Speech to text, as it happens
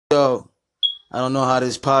Yo, I don't know how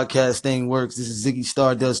this podcast thing works. This is Ziggy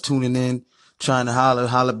Stardust tuning in, trying to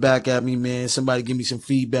holler back at me, man. Somebody give me some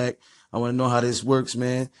feedback. I want to know how this works,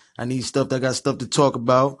 man. I need stuff. I got stuff to talk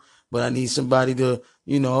about, but I need somebody to,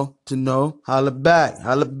 to know. Holler back,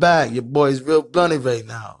 holler back. Your boy's real blunted right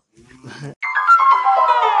now.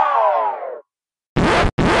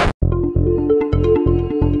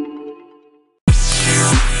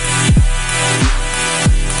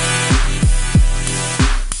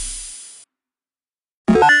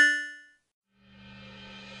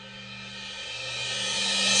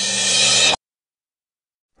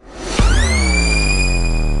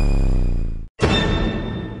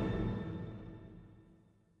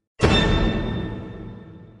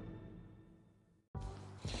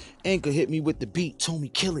 Anchor hit me with the beat, told me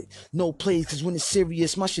kill it. No plays, cause when it's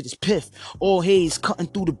serious, my shit is piff. All haze cutting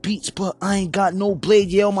through the beats, but I ain't got no blade.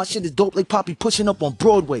 Yeah, all my shit is dope like Poppy pushing up on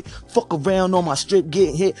Broadway. Fuck around on my strip,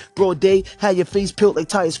 getting hit broad day. Had your face peeled like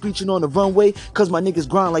tires screeching on the runway. Cause my niggas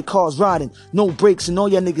grind like cars riding. No brakes and all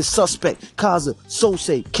y'all niggas suspect. Kaza,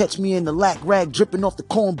 Sose, catch me in the lack rag dripping off the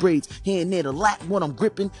corn braids. Here and there the lack what I'm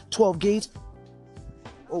gripping, 12 gauge.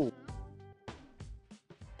 Oh.